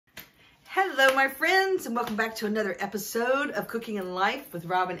Hello, my friends, and welcome back to another episode of Cooking and Life with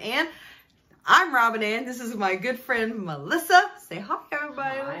Robin Ann. I'm Robin Ann. This is my good friend, Melissa. Say hi,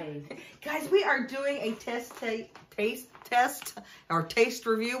 everybody. Hi. Guys, we are doing a taste test, or taste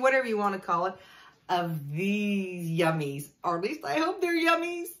review, whatever you want to call it, of these yummies. Or at least I hope they're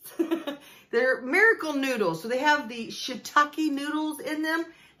yummies. They're miracle noodles. So they have the shiitake noodles in them.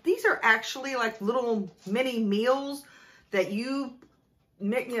 These are actually like little mini meals that you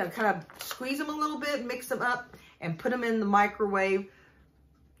make, kind of squeeze them a little bit, mix them up, and put them in the microwave.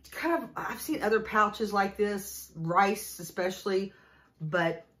 I've seen other pouches like this, rice especially,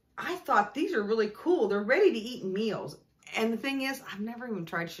 but I thought these are really cool. They're ready to eat meals. And the thing is, I've never even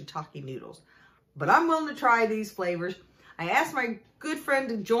tried shiitake noodles, but I'm willing to try these flavors. I asked my good friend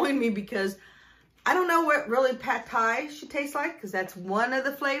to join me because I don't know what really pad thai should taste like, because that's one of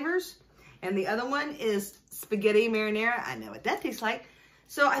the flavors. And the other one is spaghetti marinara. I know what that tastes like.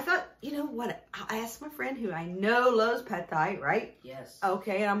 So I thought, you know what? I'll ask my friend who I know loves pad thai, right? Yes.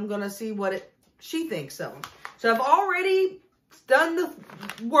 Okay, I'm going to see what she thinks of them. So I've already done the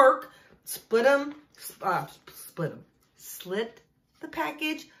work. Slit the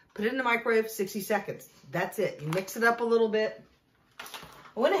package, put it in the microwave, 60 seconds. That's it. You mix it up a little bit.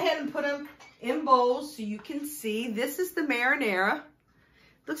 I went ahead and put them in bowls so you can see. This is the marinara.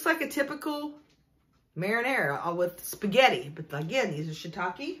 Looks like a typical marinara with spaghetti. But again, these are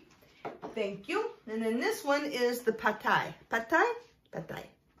shiitake. Thank you. And then this one is the pad thai. Pad thai? Pad thai.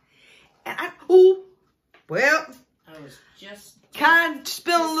 And I was just kind of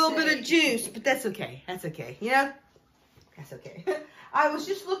spilled a little bit of juice, but that's okay. That's okay. Yeah? That's okay. I was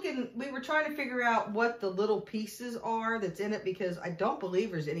just looking, we were trying to figure out what the little pieces are that's in it, because I don't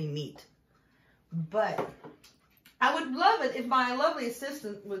believe there's any meat. But I would love it if my lovely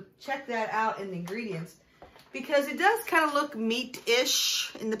assistant would check that out in the ingredients, because it does kind of look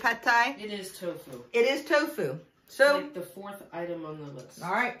meat-ish in the pad thai. It is tofu. It is tofu. So like the fourth item on the list.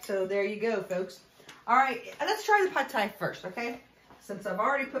 All right, so there you go, folks. All right, let's try the pad thai first, okay? Since I've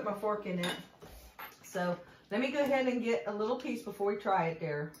already put my fork in it. So let me go ahead and get a little piece before we try it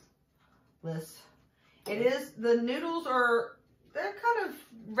there, Liz. It is, the noodles are, they're kind of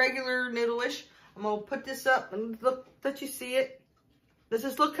regular noodle-ish. I'm going to put this up and look, let you see it. Does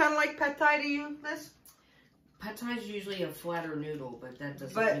this look kind of like pad thai to you, Liz? Pad thai is usually a flatter noodle, but that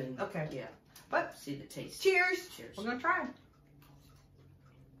doesn't mean, okay. Yeah. But see the taste. Cheers. Cheers. We're going to try it.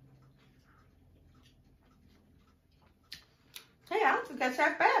 Hey, I don't think that's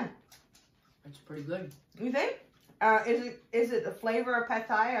that bad. That's pretty good. You think? Is it the flavor of pad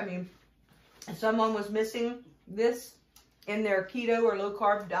thai? I mean, if someone was missing this in their keto or low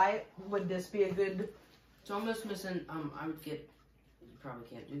carb diet, would this be a good? It's almost missing. I would get. You probably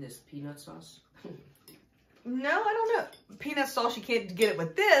can't do this peanut sauce. No, I don't know. Peanut sauce, you can't get it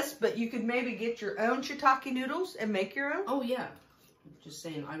with this, but you could maybe get your own shiitake noodles and make your own. Oh yeah. Just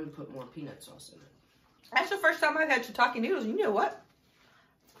saying, I would put more peanut sauce in it. That's the first time I've had shiitake noodles. You know what?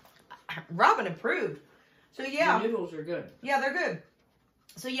 Robin approved. So yeah. The noodles are good. Yeah, they're good.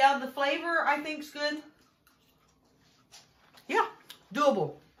 So yeah, the flavor I think is good. Yeah,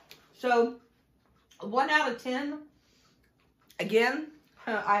 doable. So 1 out of 10. Again,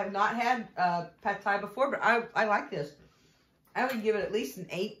 I have not had pad thai before, but I like this. I would give it at least an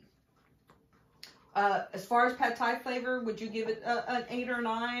 8. As far as pad thai flavor, would you give it an 8 or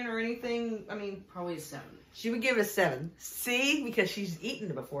 9 or anything? I mean, probably a 7. She would give it a 7. See, because she's eaten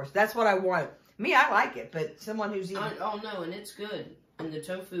it before, so that's what I want. Me, I like it, but someone who's eaten. Oh no, and it's good, and the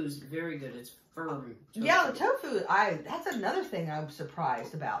tofu is very good. It's firm. Tofu. Yeah, the tofu. That's another thing I'm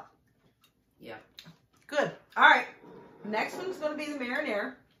surprised about. Yeah. Good. All right. Next one's going to be the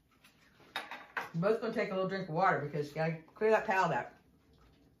marinara. We're both going to take a little drink of water because you got to clear that palate out.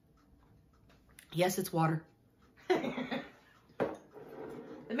 Yes, it's water. The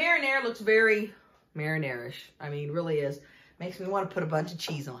marinara looks very marinara-ish. I mean, really is. Makes me want to put a bunch of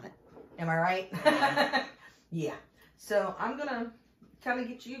cheese on it. Am I right? Yeah. So I'm going to kind of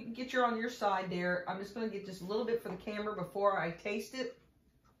get you on your side there. I'm just going to get just a little bit for the camera before I taste it.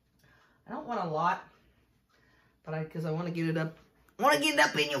 I don't want a lot, but because I want to get it up. I want to get it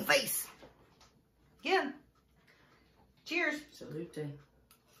up in your face. Again. Cheers. Salute.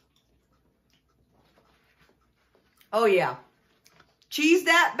 Oh yeah. Cheese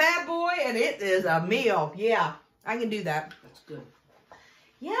that bad boy and it is a meal. Yeah, I can do that. That's good.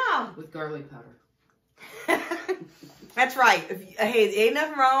 Yeah. With garlic powder. That's right. Hey, ain't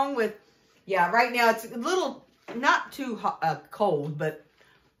nothing wrong with, yeah, right now it's a little, not too cold, but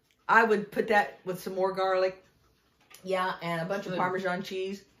I would put that with some more garlic. Yeah, and a bunch of Parmesan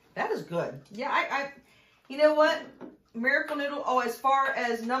cheese. That is good. Yeah, you know what? Miracle Noodle, oh, as far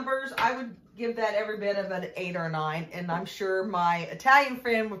as numbers, I would give that every bit of an 8 or 9. And I'm sure my Italian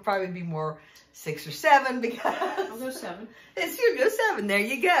friend would probably be more 6 or 7 because... I'll go 7. It's you go 7. There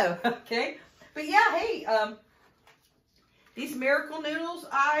you go. Okay. But yeah, hey, these Miracle Noodles,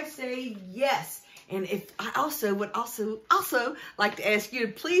 I say yes. And if I also would also like to ask you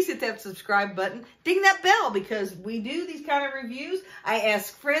to please hit that subscribe button, ding that bell, because we do these kind of reviews. I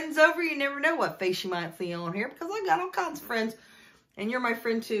ask friends over. You never know what face you might see on here, because I got all kinds of friends, and you're my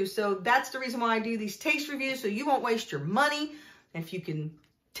friend too. So that's the reason why I do these taste reviews, so you won't waste your money. If you can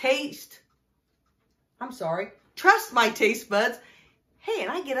trust my taste buds. Hey,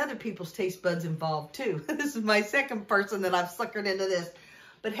 and I get other people's taste buds involved too. This is my second person that I've suckered into this.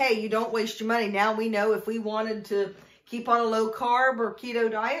 But hey, you don't waste your money. Now we know if we wanted to keep on a low carb or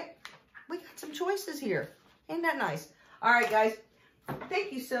keto diet, we got some choices here. Ain't that nice? All right, guys.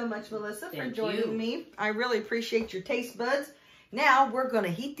 Thank you so much, Melissa, for joining me. I really appreciate your taste buds. Now we're going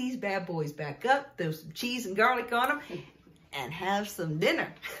to heat these bad boys back up, throw some cheese and garlic on them, and have some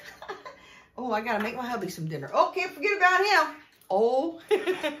dinner. Oh, I got to make my hubby some dinner. Oh, can't forget about him. Oh,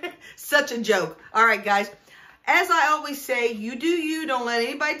 such a joke. All right, guys. As I always say, you do you. Don't let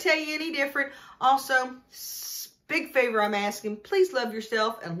anybody tell you any different. Also, big favor I'm asking, please love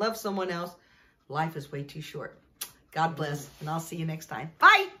yourself and love someone else. Life is way too short. God bless, and I'll see you next time.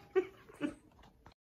 Bye.